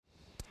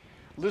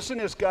Listen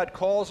as God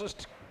calls us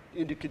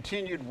into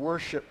continued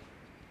worship,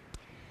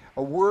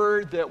 a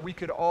word that we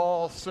could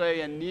all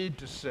say and need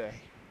to say.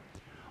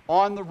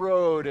 On the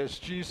road, as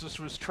Jesus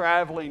was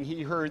traveling,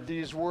 he heard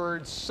these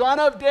words, "Son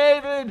of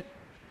David,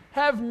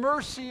 have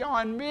mercy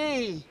on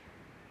me."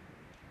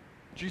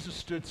 Jesus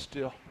stood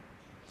still,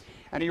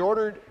 and he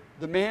ordered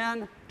the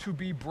man to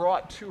be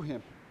brought to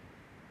him.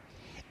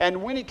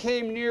 And when he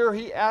came near,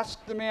 he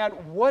asked the man,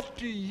 "What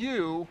do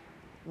you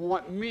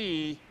want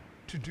me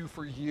to do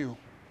for you?"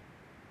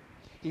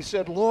 He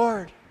said,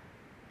 "Lord,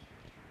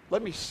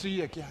 let me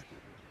see again.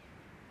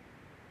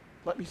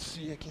 Let me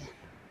see again."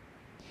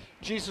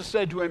 Jesus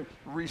said to him,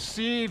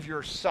 "Receive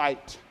your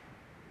sight.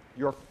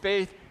 Your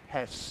faith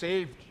has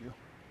saved you."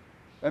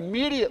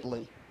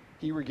 Immediately,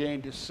 he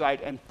regained his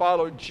sight and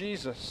followed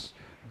Jesus,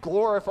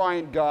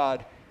 glorifying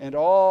God, and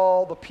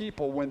all the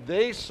people, when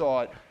they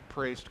saw it,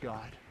 praised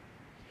God.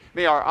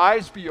 May our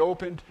eyes be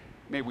opened.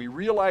 May we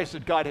realize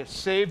that God has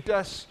saved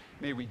us.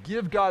 May we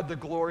give God the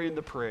glory and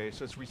the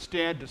praise as we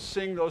stand to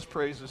sing those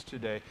praises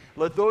today.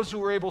 Let those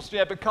who are able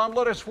stand, but come,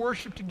 let us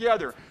worship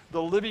together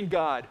the living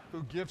God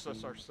who gives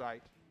us our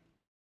sight.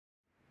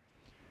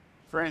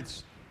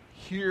 Friends,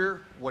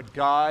 hear what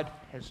God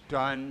has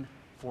done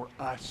for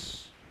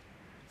us,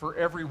 for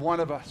every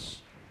one of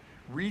us,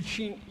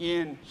 reaching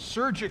in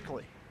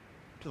surgically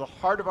to the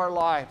heart of our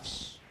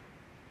lives.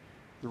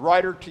 The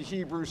writer to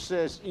Hebrews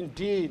says,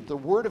 "Indeed, the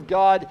Word of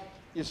God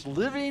is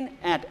living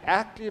and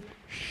active,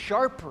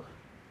 sharper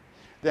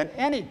than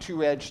any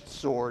two-edged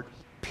sword,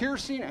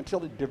 piercing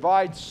until it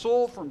divides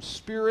soul from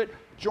spirit,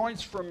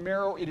 joints from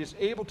marrow. It is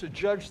able to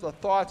judge the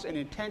thoughts and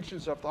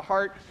intentions of the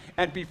heart,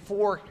 and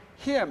before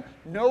him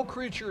no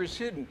creature is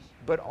hidden,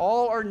 but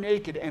all are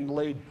naked and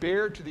laid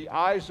bare to the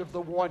eyes of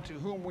the one to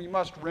whom we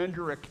must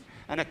render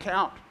an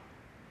account."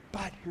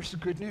 But here's the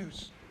good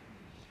news.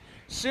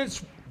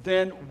 Since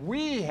then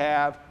we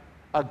have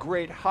a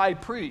great high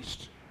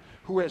priest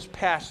who has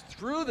passed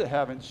through the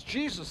heavens,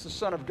 Jesus, the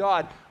Son of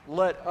God,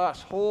 let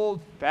us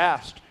hold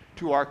fast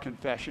to our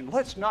confession.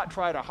 Let's not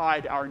try to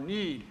hide our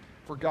need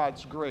for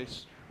God's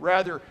grace.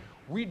 Rather,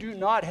 we do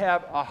not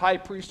have a high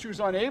priest who's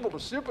unable to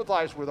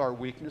sympathize with our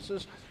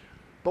weaknesses,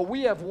 but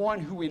we have one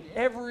who in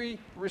every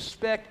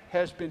respect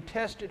has been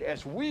tested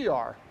as we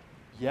are,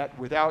 yet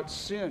without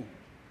sin.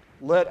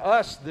 Let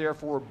us,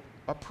 therefore,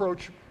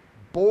 approach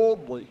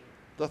boldly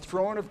the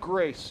throne of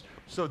grace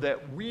so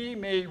that we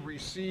may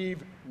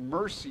receive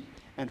mercy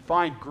and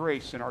find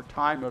grace in our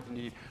time of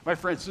need. My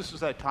friends, this is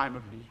that time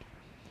of need.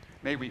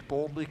 May we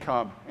boldly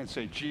come and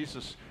say,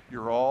 "Jesus,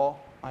 you're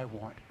all I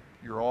want.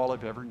 You're all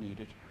I've ever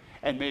needed."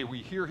 And may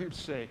we hear him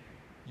say,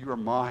 "You are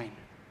mine.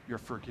 You're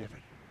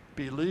forgiven."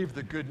 Believe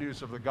the good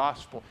news of the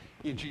gospel.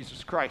 In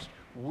Jesus Christ,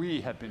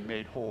 we have been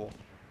made whole.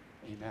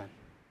 Amen.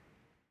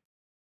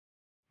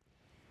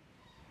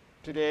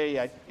 Today,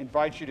 I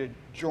invite you to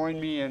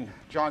join me in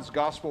John's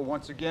Gospel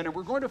once again, and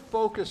we're going to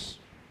focus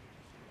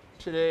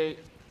today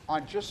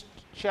on just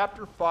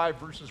chapter 5,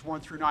 verses 1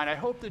 through 9. I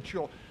hope that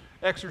you'll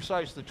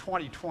exercise the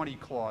 20-20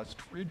 clause.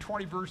 Read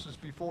 20 verses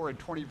before and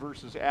 20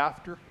 verses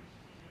after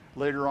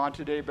later on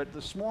today. But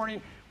this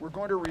morning, we're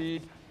going to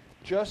read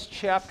just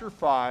chapter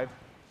 5,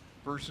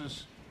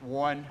 verses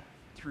 1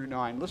 through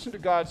 9. Listen to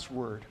God's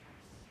word.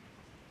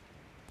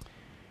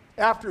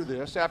 After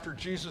this, after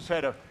Jesus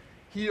had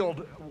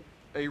healed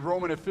a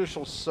Roman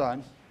official's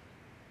son,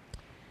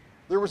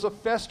 there was a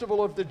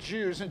festival of the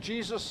Jews, and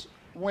Jesus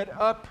went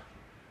up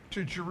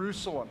to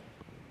Jerusalem.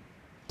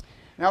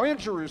 Now in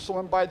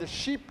Jerusalem, by the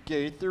sheep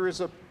gate, there is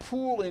a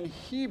pool in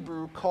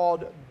Hebrew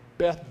called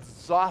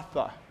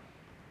Bethzatha.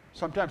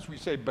 Sometimes we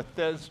say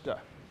Bethesda,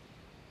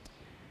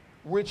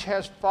 which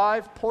has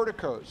 5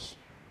 porticos.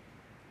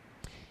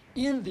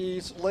 In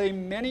these lay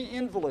many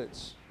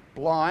invalids,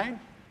 blind,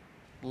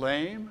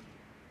 lame,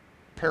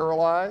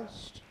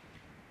 paralyzed.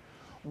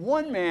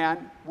 One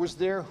man was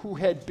there who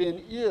had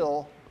been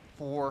ill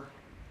for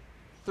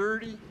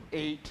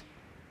 38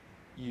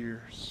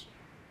 years.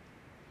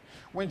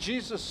 When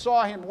Jesus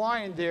saw him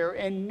lying there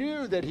and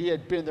knew that he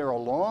had been there a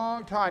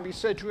long time, he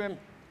said to him,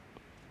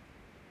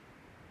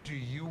 "Do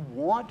you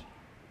want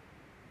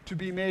to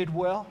be made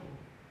well?"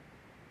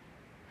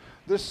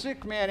 The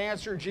sick man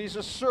answered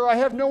Jesus, "Sir, I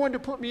have no one to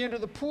put me into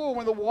the pool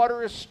when the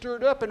water is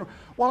stirred up, and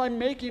while I'm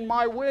making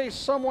my way,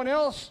 someone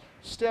else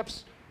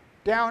steps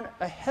down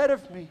ahead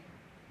of me."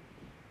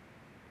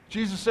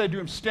 Jesus said to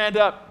him, "Stand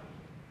up,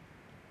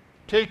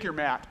 take your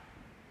mat,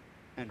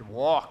 and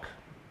walk."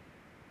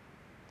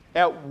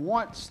 At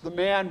once the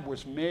man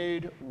was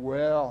made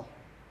well.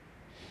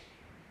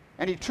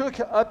 And he took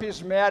up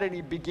his mat and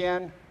he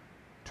began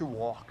to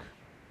walk.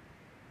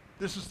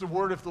 This is the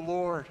word of the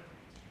Lord.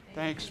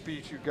 Thanks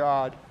be to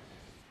God.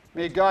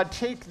 May God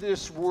take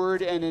this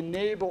word and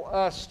enable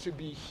us to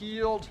be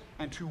healed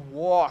and to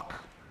walk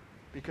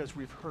because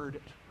we've heard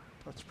it.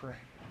 Let's pray.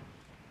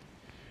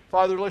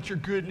 Father, let your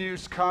good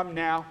news come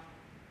now.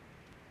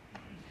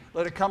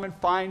 Let it come and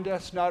find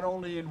us not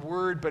only in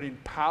word but in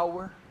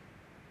power,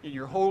 in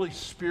your Holy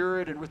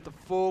Spirit, and with the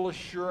full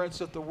assurance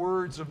that the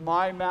words of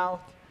my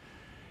mouth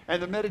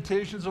and the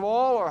meditations of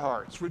all our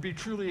hearts would be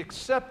truly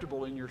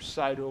acceptable in your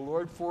sight, O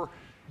Lord, for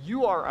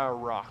you are our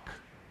rock,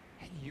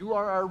 and you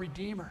are our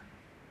Redeemer.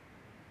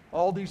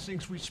 All these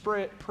things we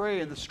pray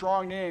in the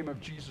strong name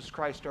of Jesus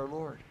Christ our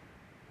Lord.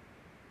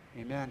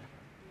 Amen.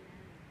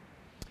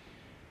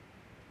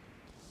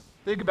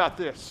 Think about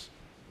this.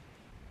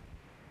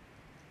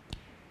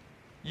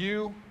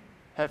 You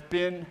have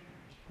been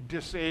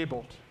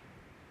disabled.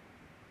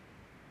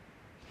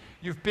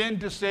 You've been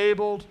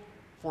disabled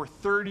for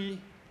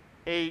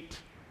 38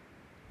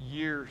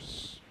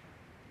 years.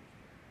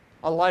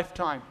 A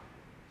lifetime.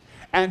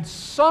 And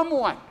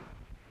someone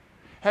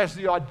has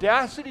the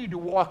audacity to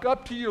walk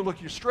up to you,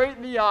 look you straight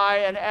in the eye,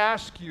 and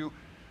ask you,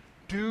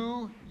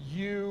 do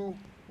you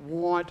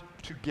want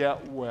to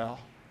get well?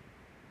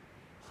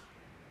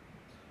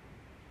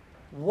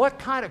 What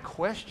kind of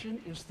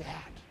question is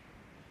that?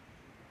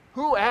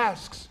 Who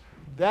asks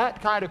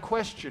that kind of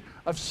question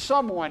of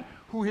someone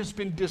who has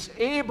been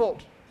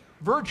disabled,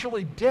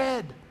 virtually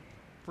dead,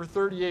 for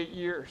 38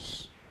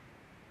 years?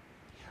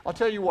 I'll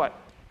tell you what,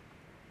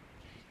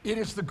 it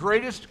is the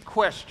greatest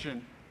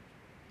question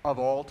of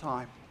all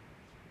time.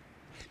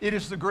 It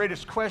is the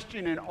greatest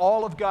question in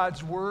all of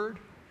God's Word.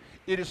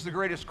 It is the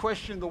greatest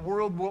question the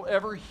world will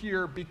ever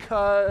hear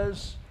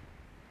because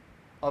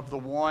of the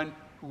one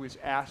who is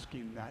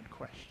asking that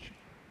question.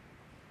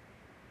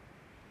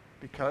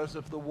 Because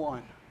of the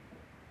one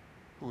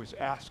who is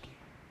asking.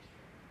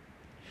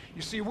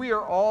 You see, we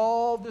are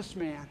all this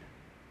man.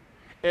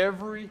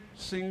 Every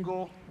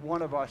single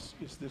one of us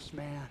is this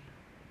man.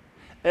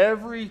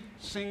 Every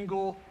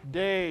single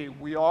day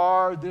we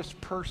are this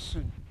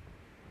person.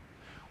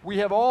 We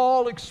have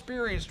all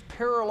experienced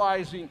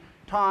paralyzing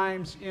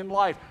times in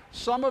life.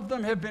 Some of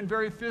them have been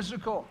very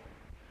physical.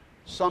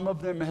 Some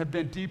of them have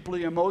been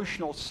deeply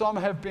emotional. Some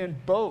have been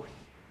both.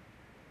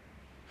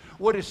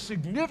 What is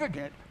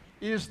significant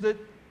is that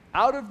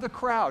out of the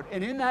crowd,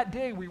 and in that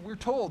day we were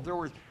told there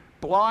were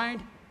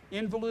blind,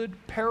 invalid,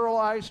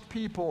 paralyzed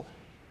people.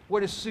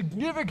 What is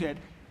significant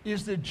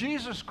is that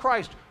Jesus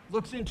Christ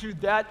looks into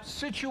that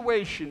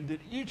situation that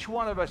each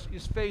one of us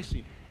is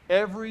facing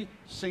every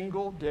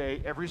single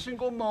day, every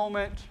single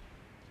moment,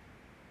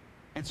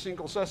 and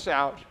singles us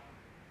out.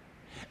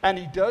 And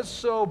he does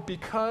so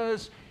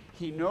because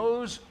he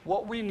knows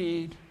what we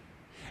need,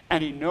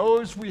 and he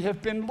knows we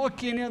have been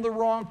looking in the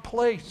wrong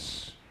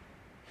place.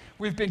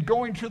 We've been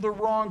going to the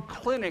wrong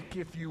clinic,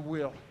 if you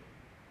will.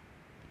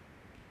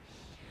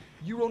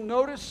 You will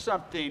notice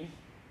something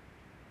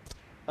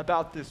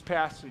about this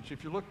passage.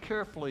 If you look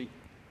carefully,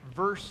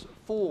 verse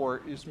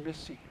 4 is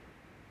missing.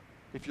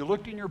 If you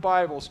looked in your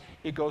Bibles,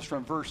 it goes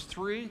from verse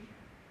 3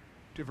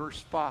 to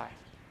verse 5.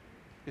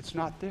 It's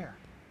not there.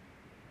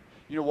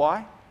 You know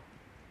why?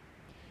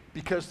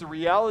 Because the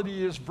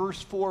reality is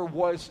verse 4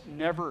 was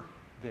never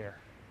there.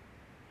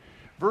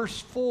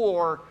 Verse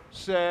 4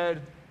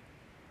 said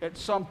at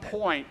some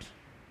point,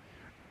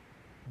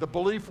 the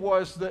belief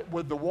was that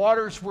when the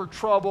waters were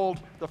troubled,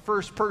 the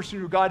first person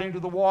who got into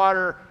the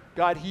water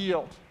got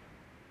healed.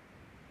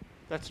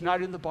 That's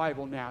not in the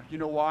Bible now. You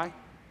know why?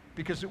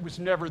 Because it was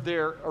never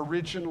there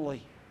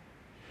originally.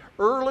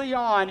 Early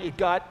on, it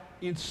got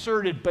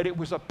inserted, but it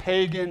was a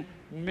pagan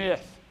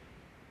myth.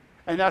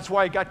 And that's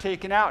why it got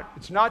taken out.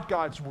 It's not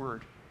God's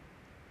word.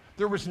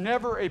 There was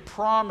never a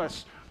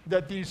promise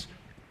that these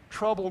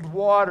troubled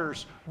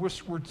waters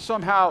would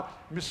somehow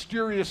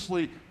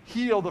mysteriously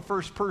heal the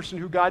first person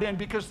who got in,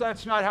 because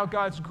that's not how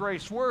God's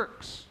grace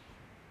works.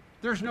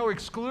 There's no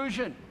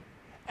exclusion.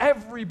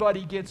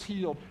 Everybody gets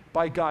healed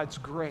by God's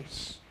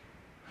grace.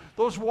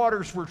 Those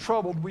waters were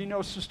troubled, we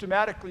know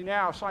systematically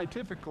now,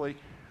 scientifically,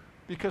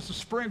 because the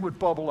spring would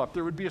bubble up.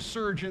 There would be a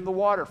surge in the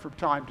water from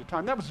time to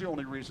time. That was the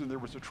only reason there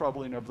was a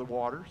troubling of the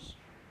waters.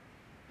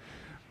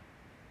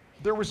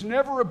 There was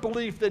never a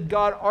belief that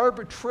God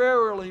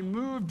arbitrarily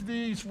moved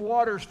these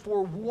waters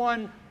for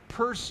one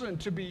person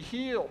to be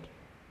healed.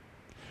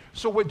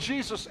 So what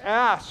Jesus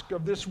asked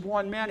of this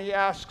one man, he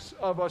asks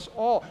of us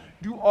all,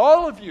 do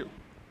all of you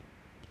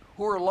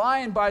who are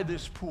lying by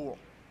this pool,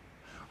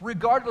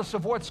 regardless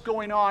of what's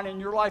going on in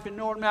your life and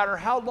no matter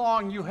how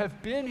long you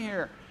have been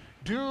here,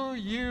 do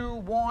you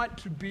want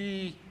to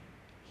be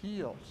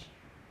healed?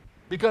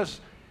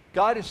 Because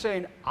God is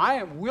saying, I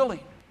am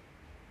willing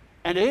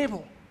and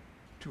able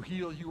to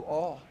heal you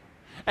all,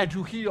 and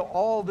to heal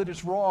all that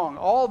is wrong,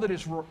 all that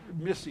is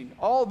missing,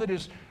 all that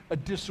is a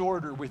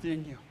disorder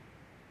within you.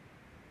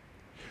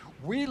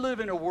 We live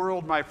in a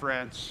world, my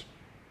friends,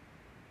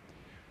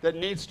 that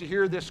needs to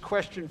hear this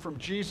question from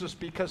Jesus,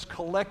 because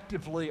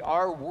collectively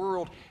our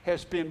world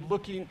has been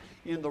looking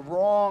in the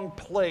wrong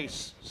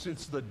place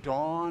since the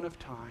dawn of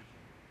time.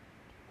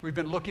 We've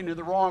been looking in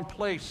the wrong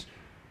place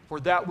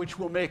for that which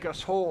will make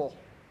us whole.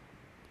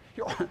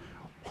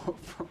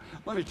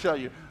 Let me tell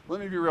you, let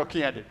me be real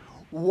candid.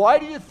 Why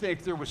do you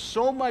think there was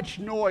so much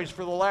noise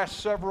for the last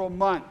several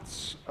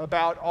months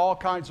about all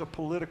kinds of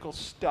political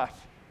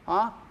stuff?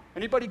 Huh?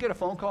 Anybody get a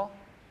phone call?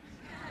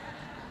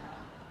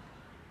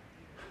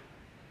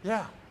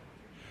 Yeah.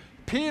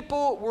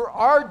 People were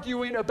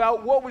arguing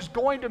about what was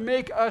going to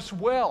make us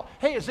well.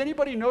 Hey, has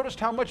anybody noticed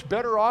how much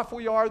better off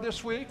we are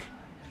this week?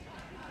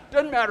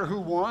 Doesn't matter who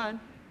won.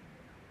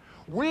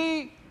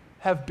 We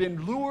have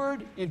been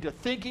lured into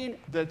thinking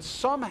that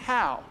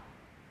somehow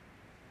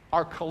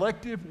our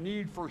collective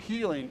need for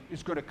healing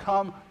is going to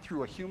come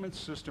through a human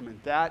system, and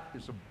that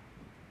is a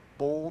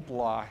bold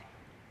lie.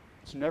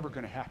 It's never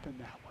going to happen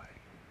that way.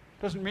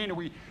 Doesn't mean that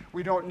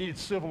we don't need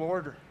civil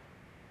order.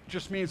 It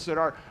just means that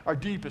our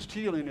deepest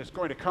healing is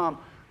going to come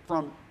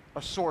from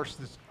a source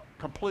that's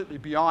completely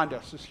beyond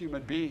us as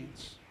human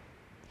beings.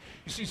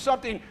 You see,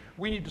 something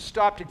we need to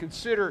stop to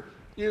consider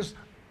is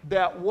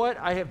that what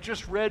I have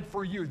just read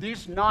for you,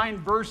 these 9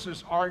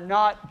 verses, are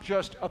not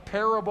just a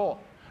parable.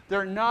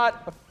 They're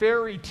not a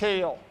fairy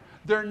tale.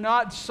 They're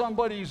not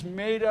somebody's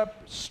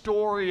made-up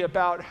story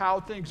about how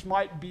things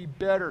might be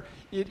better.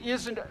 It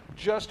isn't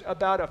just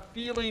about a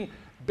feeling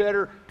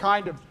better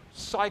kind of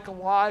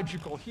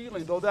psychological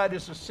healing, though that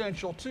is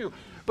essential too.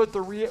 But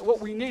what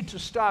we need to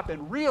stop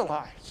and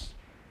realize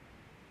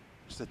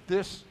is that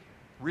this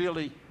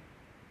really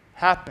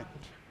happened.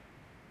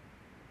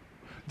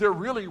 There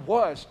really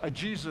was a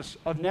Jesus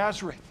of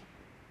Nazareth.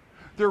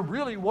 There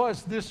really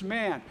was this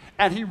man,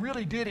 and he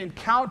really did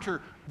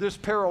encounter this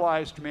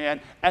paralyzed man,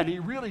 and he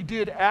really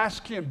did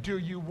ask him, do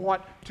you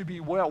want to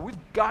be well?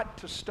 We've got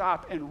to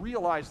stop and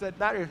realize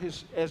that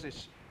is as a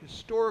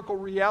historical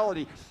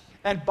reality.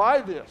 And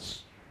by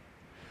this,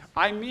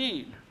 I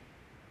mean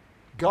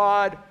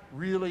God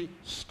really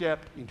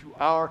stepped into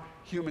our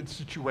human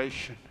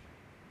situation,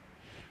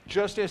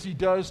 just as he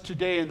does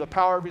today in the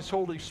power of his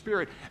Holy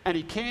Spirit. And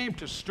he came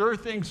to stir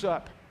things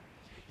up.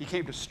 He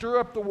came to stir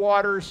up the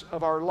waters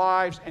of our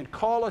lives and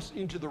call us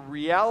into the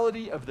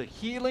reality of the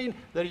healing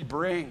that he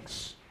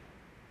brings.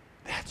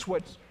 That's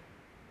what's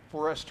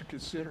for us to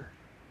consider.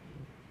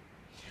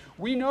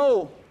 We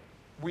know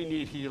we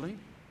need healing.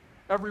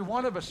 Every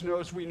one of us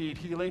knows we need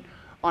healing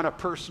on a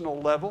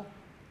personal level.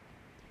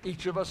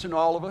 Each of us and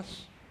all of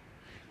us.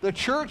 The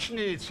church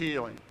needs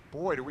healing.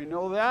 Boy, do we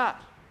know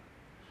that.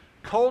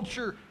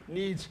 Culture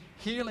needs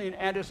healing,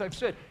 and as I've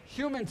said,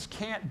 humans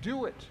can't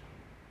do it.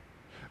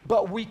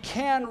 But we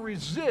can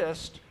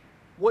resist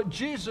what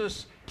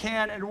Jesus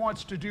can and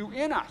wants to do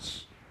in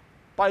us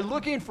by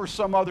looking for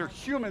some other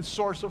human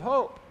source of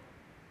hope.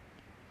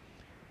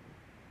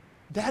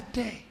 That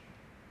day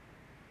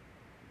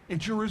in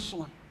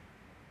Jerusalem,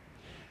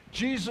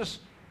 Jesus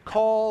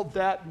called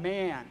that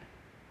man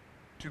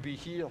to be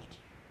healed,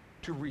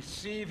 to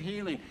receive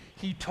healing.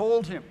 He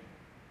told him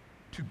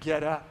to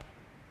get up.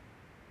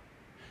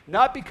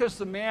 Not because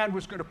the man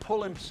was going to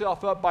pull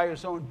himself up by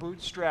his own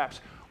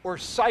bootstraps or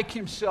psych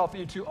himself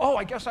into, oh,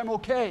 I guess I'm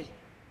okay. It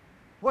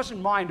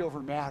wasn't mind over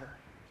matter.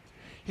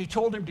 He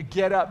told him to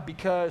get up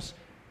because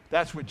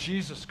that's what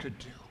Jesus could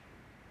do.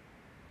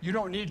 You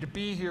don't need to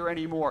be here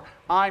anymore.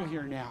 I'm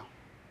here now.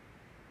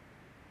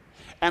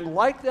 And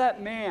like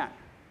that man,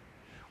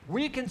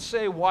 we can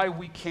say why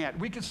we can't.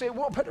 We can say,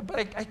 well, but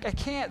I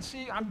can't.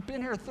 See, I've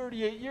been here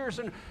 38 years,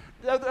 and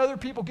other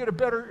people get a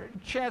better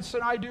chance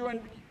than I do,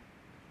 and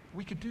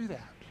we could do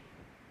that,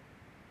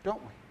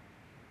 don't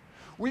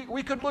we?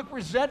 We could look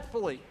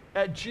resentfully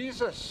at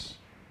Jesus.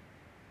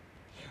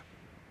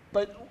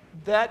 But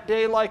that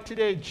day, like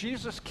today,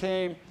 Jesus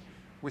came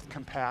with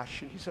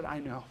compassion. He said, I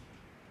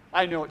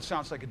know it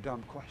sounds like a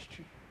dumb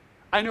question.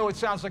 I know it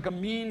sounds like a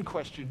mean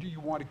question. Do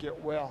you want to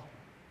get well?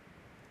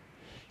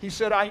 He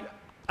said,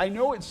 I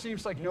know it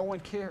seems like no one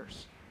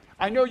cares.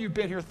 I know you've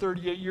been here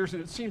 38 years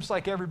and it seems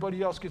like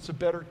everybody else gets a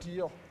better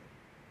deal.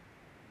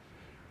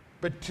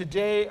 But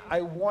today,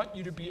 I want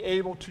you to be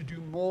able to do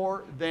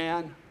more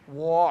than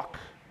walk.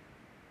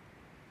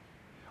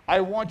 I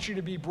want you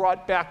to be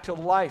brought back to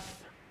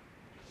life.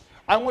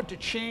 I want to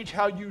change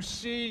how you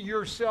see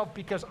yourself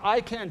because I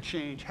can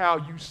change how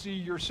you see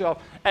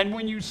yourself. And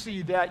when you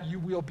see that, you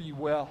will be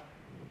well.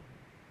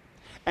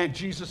 And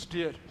Jesus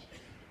did.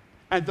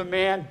 And the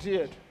man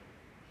did.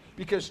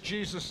 Because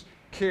Jesus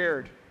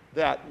cared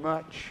that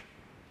much.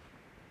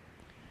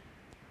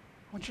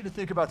 I want you to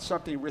think about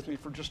something with me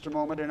for just a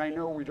moment, and I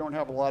know we don't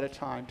have a lot of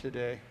time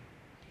today.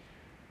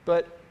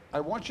 But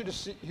I want you to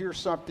hear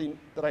something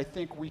that I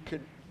think we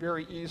could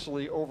very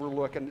easily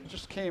overlook, and it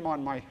just came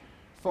on my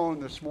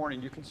phone this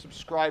morning. You can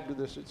subscribe to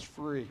this, it's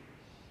free.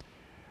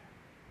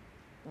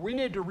 We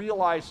need to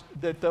realize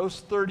that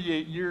those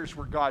 38 years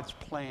were God's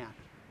plan.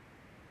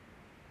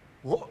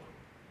 What?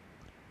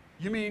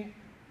 You mean,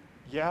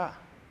 yeah.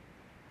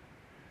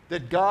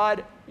 That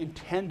God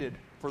intended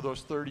for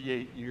those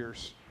 38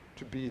 years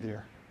to be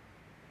there.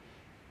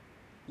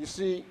 You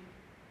see,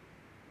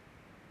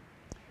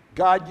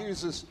 God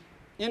uses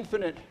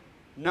infinite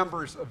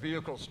numbers of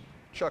vehicles,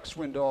 Chuck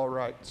Swindoll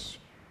writes.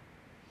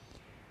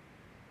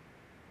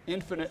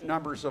 Infinite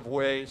numbers of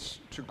ways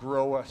to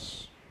grow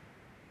us.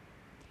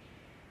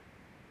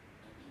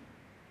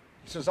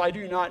 He says, I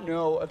do not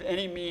know of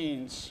any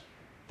means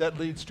that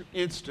leads to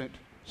instant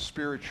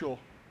spiritual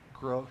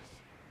growth.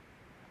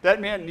 That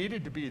man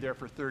needed to be there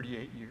for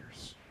 38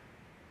 years.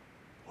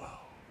 Whoa.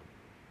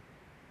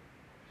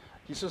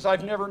 He says,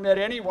 I've never met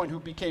anyone who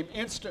became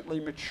instantly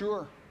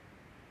mature.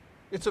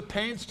 It's a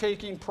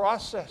painstaking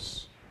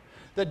process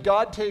that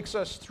God takes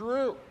us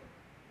through.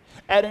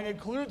 And it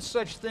includes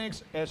such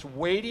things as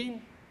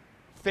waiting,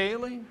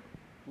 failing,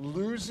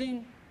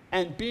 losing,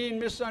 and being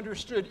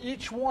misunderstood.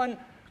 Each one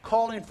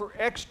calling for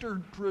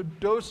extra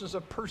doses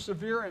of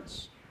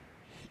perseverance.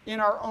 In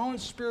our own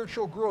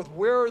spiritual growth,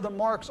 where are the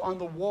marks on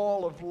the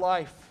wall of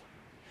life?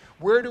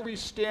 Where do we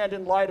stand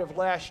in light of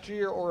last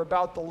year or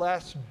about the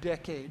last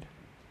decade?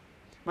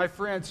 My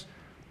friends,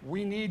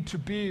 we need to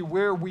be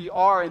where we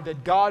are, and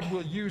that God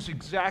will use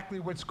exactly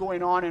what's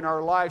going on in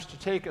our lives to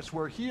take us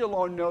where He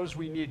alone knows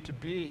we need to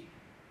be.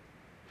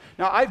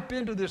 Now, I've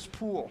been to this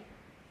pool,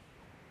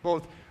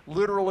 both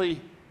literally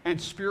and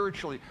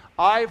spiritually.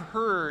 I've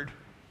heard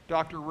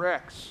Dr.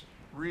 Rex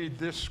read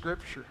this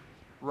scripture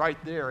right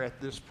there at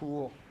this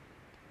pool.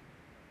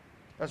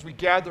 As we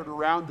gathered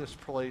around this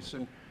place,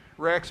 and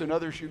Rex and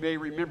others you may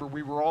remember,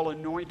 we were all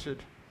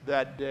anointed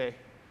that day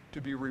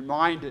to be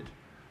reminded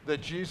that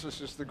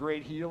Jesus is the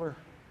great healer.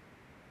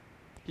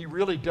 He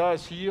really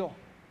does heal.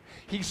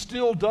 He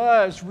still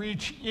does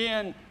reach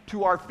in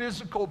to our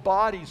physical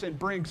bodies and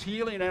brings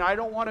healing, and I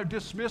don't want to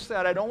dismiss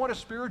that. I don't want to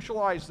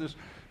spiritualize this,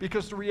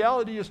 because the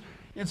reality is,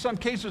 in some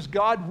cases,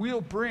 God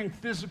will bring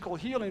physical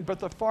healing,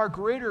 but the far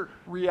greater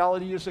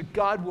reality is that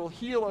God will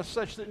heal us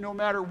such that no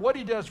matter what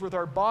He does with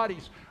our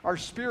bodies, our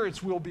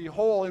spirits will be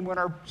whole, and when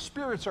our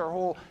spirits are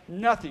whole,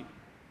 nothing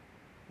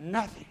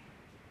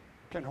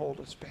can hold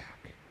us back.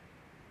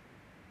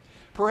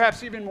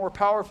 Perhaps even more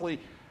powerfully,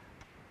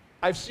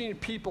 I've seen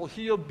people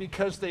healed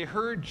because they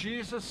heard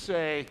Jesus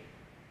say,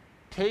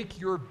 take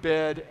your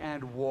bed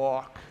and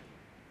walk.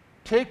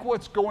 Take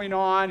what's going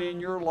on in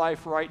your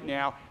life right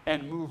now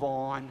and move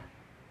on.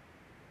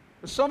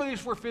 Some of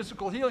these were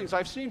physical healings.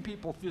 I've seen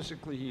people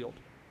physically healed.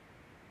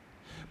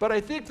 But I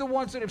think the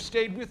ones that have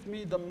stayed with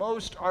me the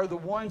most are the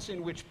ones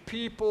in which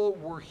people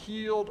were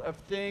healed of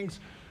things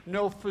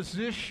no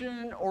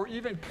physician or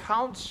even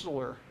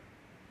counselor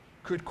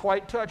could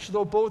quite touch,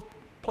 though both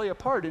play a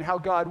part in how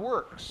God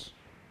works.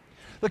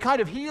 The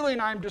kind of healing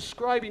I'm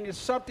describing is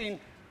something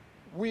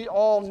we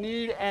all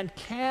need and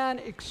can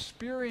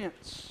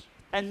experience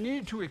and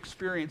need to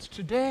experience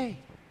today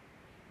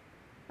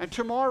and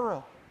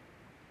tomorrow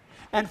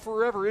and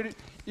forever. It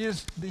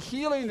is the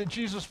healing that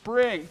Jesus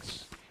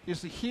brings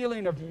is the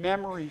healing of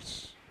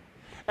memories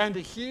and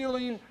the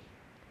healing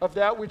of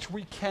that which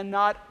we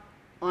cannot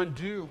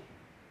undo.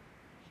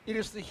 It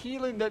is the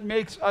healing that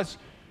makes us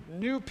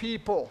new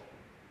people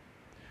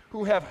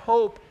who have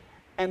hope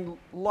and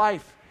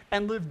life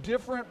and live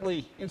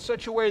differently in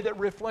such a way that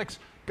reflects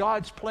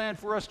God's plan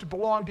for us to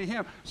belong to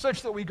Him,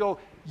 such that we go,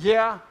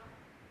 yeah,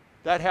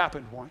 that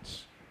happened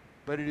once,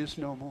 but it is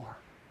no more.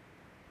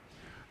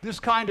 This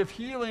kind of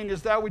healing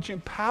is that which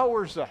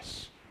empowers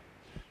us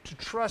to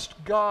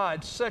trust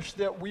God such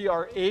that we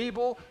are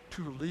able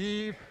to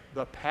leave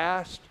the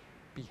past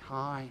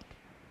behind.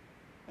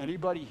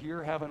 Anybody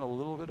here having a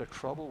little bit of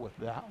trouble with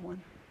that one?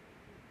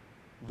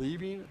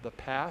 Leaving the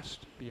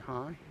past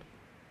behind?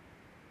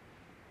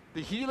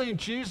 The healing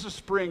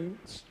Jesus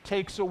brings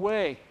takes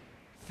away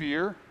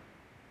fear,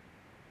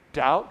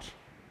 doubt,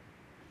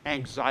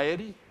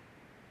 anxiety,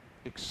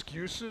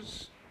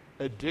 excuses,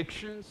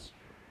 addictions,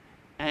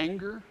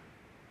 anger,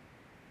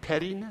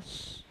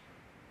 pettiness,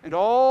 and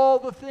all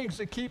the things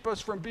that keep us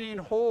from being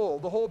whole,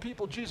 the whole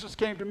people Jesus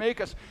came to make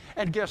us.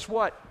 And guess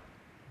what?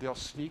 They'll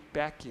sneak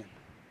back in.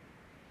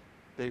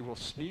 They will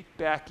sneak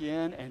back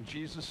in, and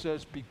Jesus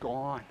says, be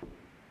gone.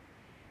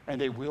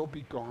 And they will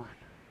be gone.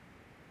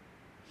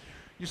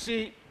 You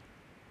see,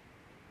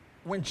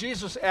 when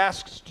Jesus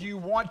asks, do you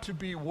want to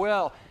be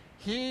well?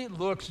 He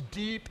looks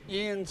deep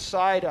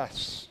inside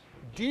us,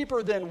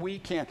 deeper than we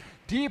can,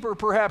 deeper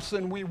perhaps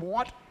than we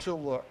want to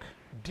look,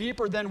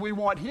 deeper than we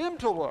want Him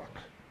to look.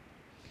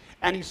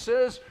 And He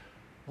says,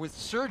 with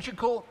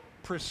surgical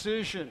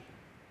precision,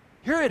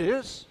 here it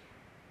is.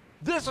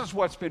 This is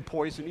what's been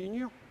poisoning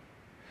you.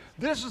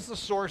 This is the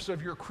source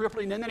of your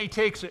crippling. And then He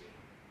takes it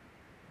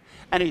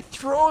and He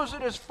throws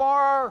it as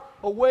far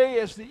away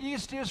as the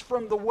east is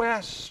from the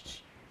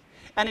west.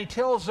 And He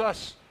tells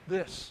us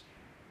this: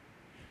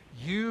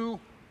 you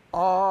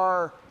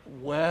are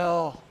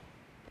well.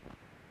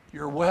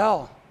 You're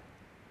well.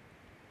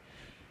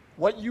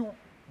 What you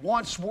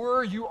once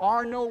were, you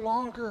are no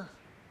longer.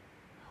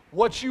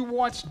 What you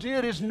once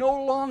did is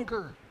no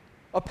longer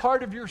a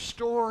part of your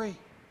story.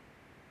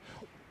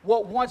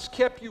 What once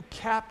kept you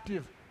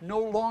captive no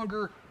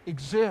longer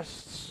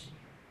exists.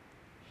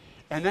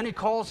 And then He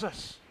calls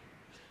us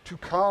to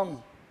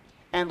come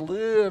and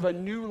live a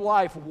new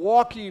life,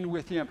 walking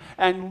with Him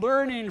and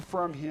learning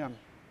from Him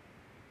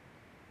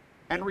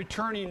and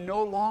returning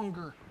no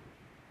longer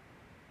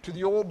to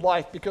the old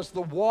life, because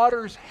the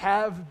waters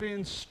have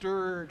been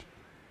stirred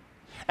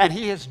and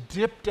He has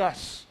dipped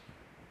us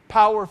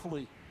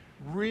powerfully,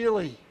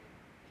 really,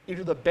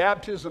 into the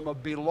baptism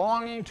of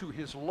belonging to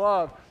His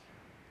love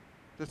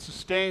that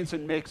sustains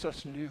and makes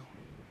us new.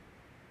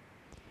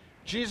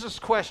 Jesus'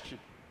 question,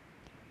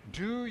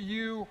 do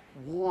you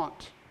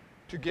want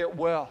to get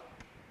well?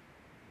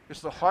 It's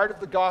the heart of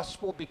the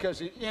gospel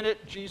because in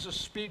it, Jesus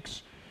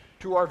speaks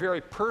to our very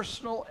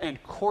personal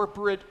and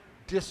corporate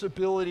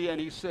disability, and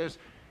he says,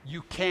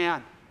 you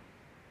can.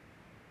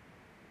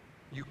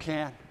 You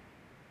can.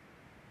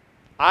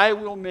 I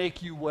will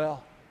make you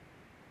well.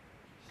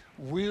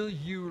 Will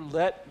you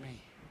let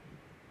me?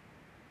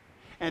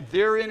 And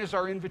therein is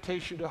our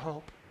invitation to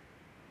hope.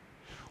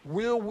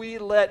 Will we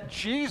let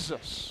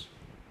Jesus,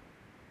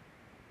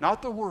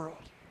 not the world,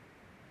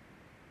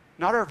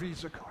 not our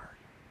Visa card,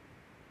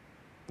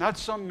 not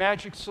some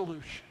magic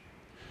solution,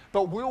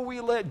 but will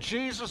we let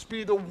Jesus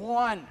be the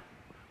one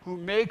who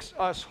makes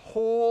us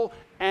whole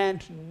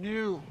and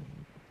new?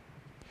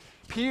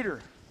 Peter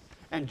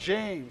and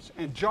James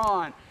and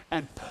John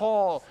and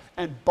Paul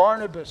and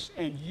Barnabas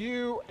and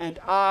you and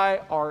I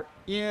are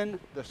in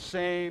the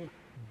same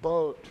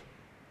boat.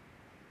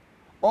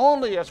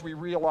 Only as we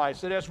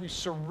realize that as we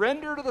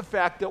surrender to the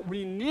fact that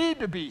we need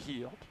to be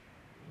healed,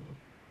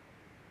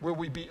 will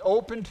we be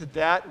open to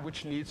that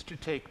which needs to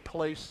take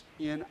place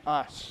in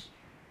us.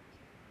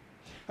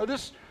 Now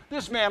this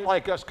man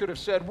like us could have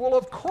said, well,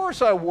 of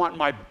course I want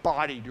my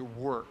body to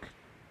work,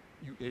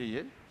 you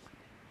idiot.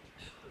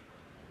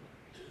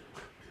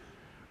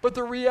 But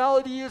the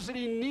reality is that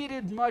he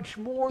needed much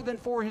more than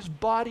for his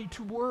body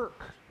to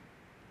work.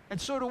 And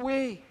so do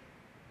we.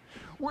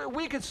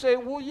 We could say,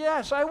 well,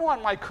 yes, I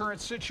want my current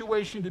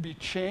situation to be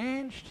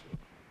changed.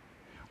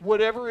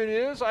 Whatever it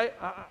is,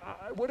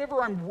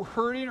 whatever I'm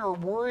hurting or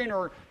worrying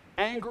or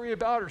angry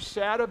about or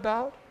sad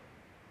about.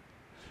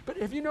 But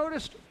have you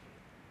noticed,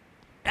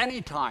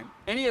 anytime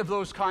any of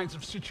those kinds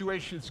of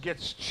situations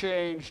gets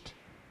changed,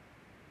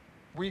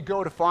 we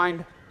go to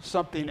find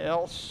something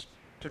else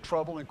to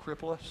trouble and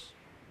cripple us?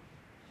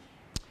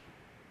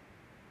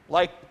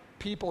 Like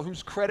people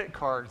whose credit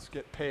cards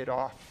get paid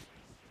off.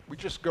 We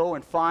just go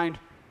and find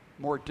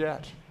more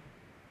debt.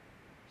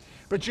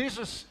 But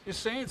Jesus is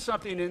saying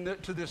something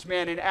to this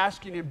man and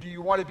asking him, do you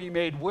want to be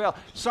made well?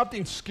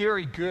 Something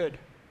scary good.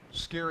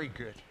 Scary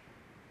good.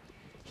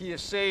 He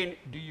is saying,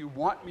 do you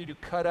want me to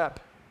cut up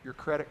your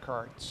credit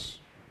cards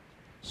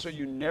so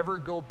you never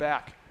go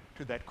back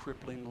to that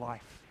crippling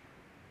life?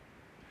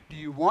 Do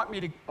you want me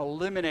to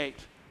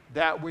eliminate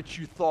that which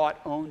you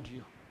thought owned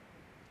you?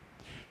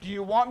 Do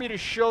you want me to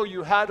show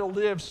you how to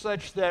live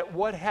such that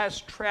what has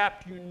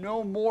trapped you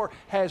no more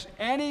has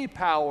any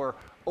power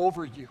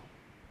over you?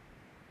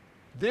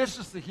 This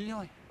is the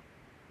healing.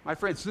 My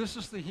friends, this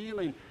is the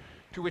healing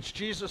to which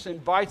Jesus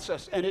invites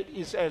us, and it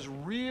is as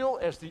real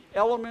as the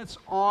elements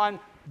on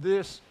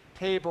this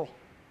table.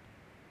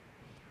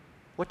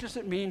 What does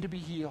it mean to be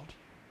healed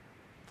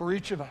for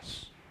each of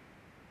us?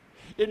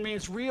 It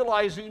means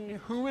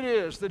realizing who it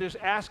is that is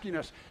asking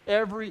us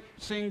every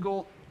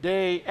single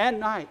day and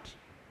night.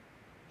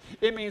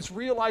 It means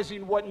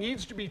realizing what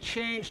needs to be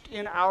changed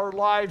in our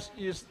lives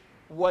is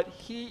what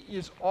he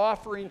is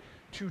offering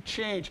to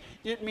change.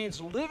 It means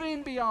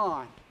living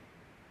beyond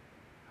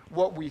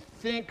what we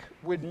think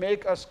would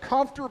make us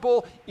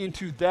comfortable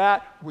into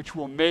that which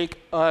will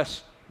make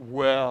us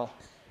well.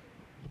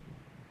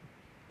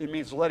 It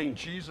means letting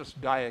Jesus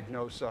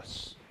diagnose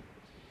us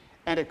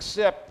and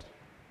accept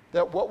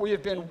that what we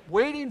have been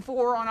waiting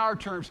for on our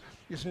terms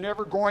is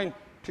never going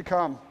to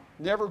come,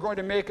 never going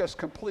to make us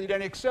complete,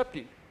 and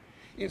accepting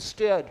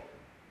instead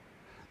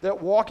that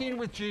walking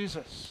with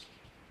Jesus,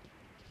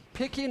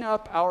 picking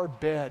up our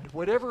bed,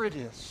 whatever it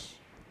is,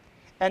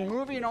 and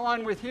moving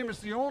on with him is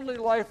the only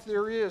life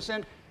there is.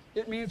 And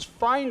it means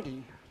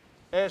finding,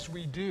 as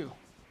we do,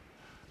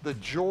 the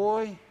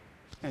joy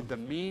and the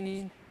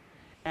meaning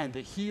and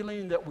the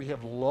healing that we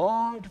have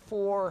longed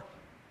for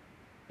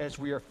as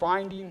we are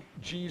finding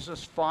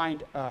Jesus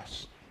find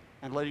us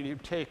and letting him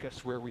take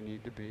us where we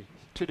need to be.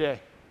 Today,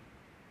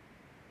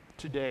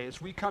 as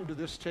we come to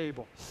this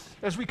table,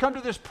 as we come to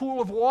this pool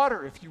of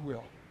water, if you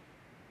will,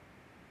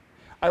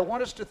 I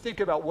want us to think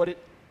about what it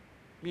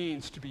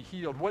means to be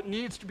healed, what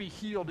needs to be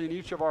healed in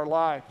each of our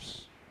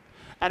lives.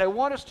 And I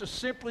want us to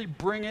simply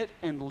bring it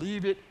and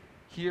leave it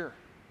here.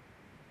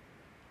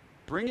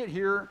 Bring it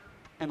here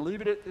and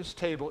leave it at this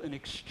table in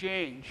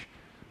exchange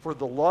for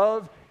the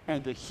love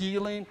and the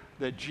healing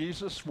that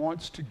Jesus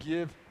wants to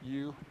give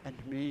you and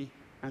me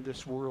and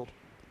this world.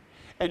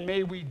 And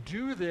may we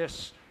do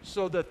this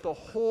so that the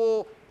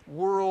whole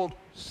world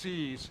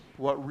sees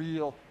what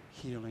real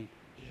healing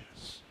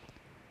is.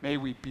 May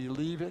we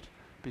believe it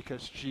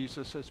because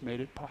Jesus has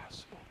made it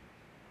possible.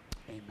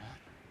 Amen.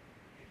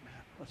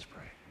 Amen. Let's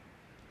pray.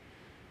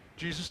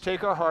 Jesus,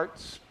 take our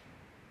hearts.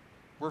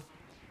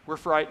 We're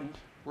frightened.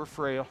 We're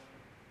frail.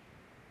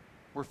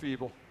 We're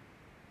feeble.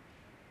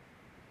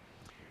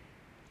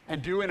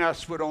 And do in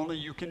us what only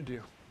you can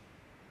do.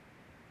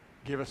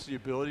 Give us the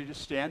ability to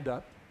stand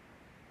up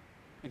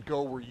and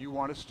go where you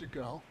want us to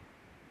go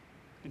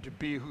and to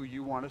be who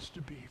you want us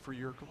to be for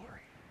your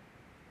glory.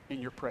 In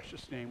your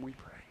precious name we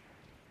pray.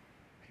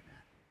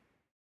 Amen.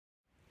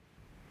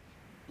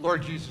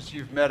 Lord Jesus,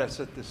 you've met us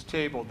at this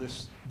table,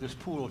 this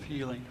pool of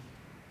healing.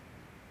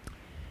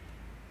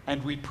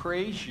 And we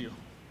praise you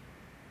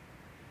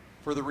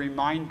for the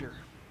reminder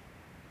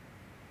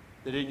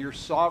that in your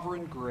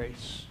sovereign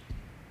grace,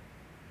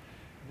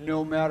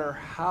 no matter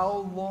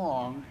how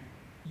long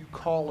you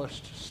call us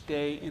to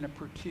stay in a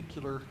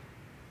particular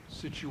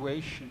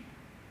situation,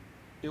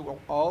 it will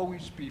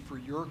always be for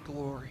your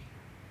glory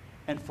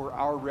and for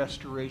our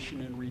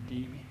restoration and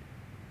redeeming.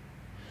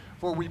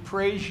 For we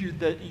praise you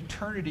that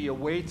eternity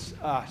awaits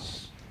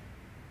us,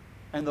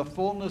 and the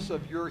fullness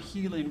of your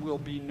healing will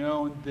be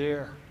known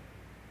there.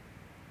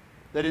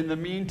 That in the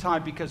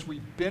meantime, because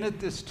we've been at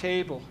this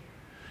table,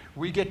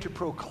 we get to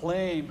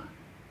proclaim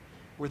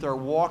with our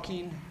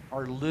walking,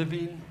 our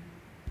living,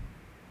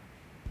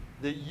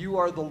 that you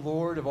are the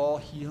Lord of all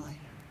healing.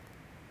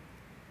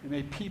 And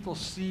may people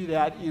see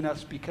that in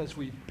us because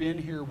we've been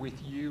here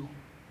with you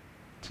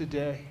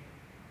today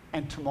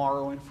and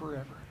tomorrow and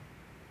forever.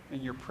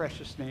 In your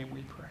precious name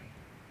we pray.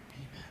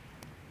 Amen.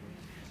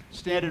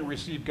 Stand and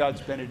receive God's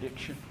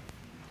benediction.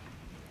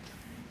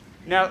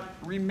 Now,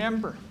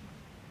 remember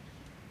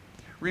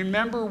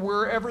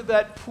wherever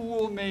that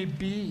pool may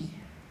be,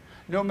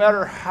 no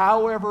matter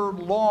however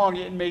long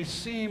it may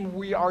seem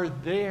we are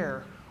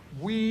there,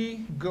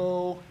 we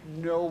go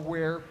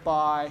nowhere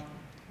by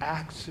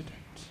accident.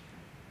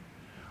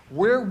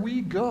 Where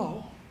we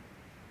go,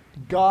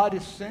 God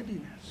is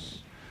sending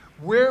us.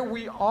 Where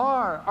we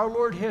are, our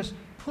Lord has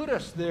put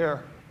us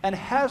there and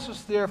has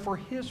us there for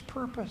his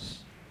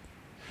purpose.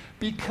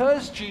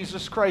 Because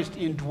Jesus Christ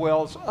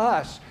indwells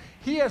us,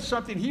 he has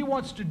something he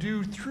wants to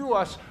do through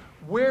us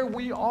where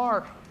we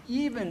are,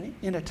 even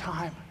in a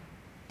time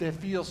that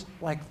feels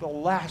like the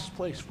last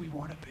place we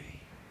want to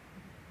be.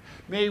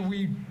 May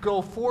we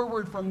go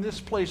forward from this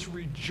place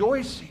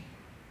rejoicing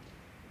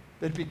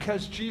that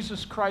because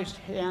Jesus Christ's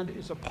hand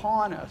is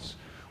upon us,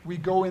 we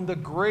go in the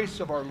grace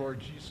of our Lord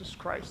Jesus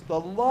Christ, the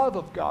love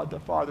of God the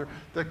Father,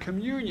 the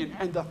communion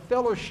and the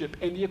fellowship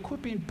and the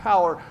equipping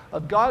power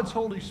of God's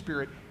Holy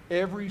Spirit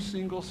every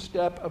single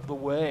step of the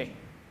way.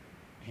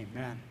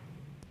 Amen.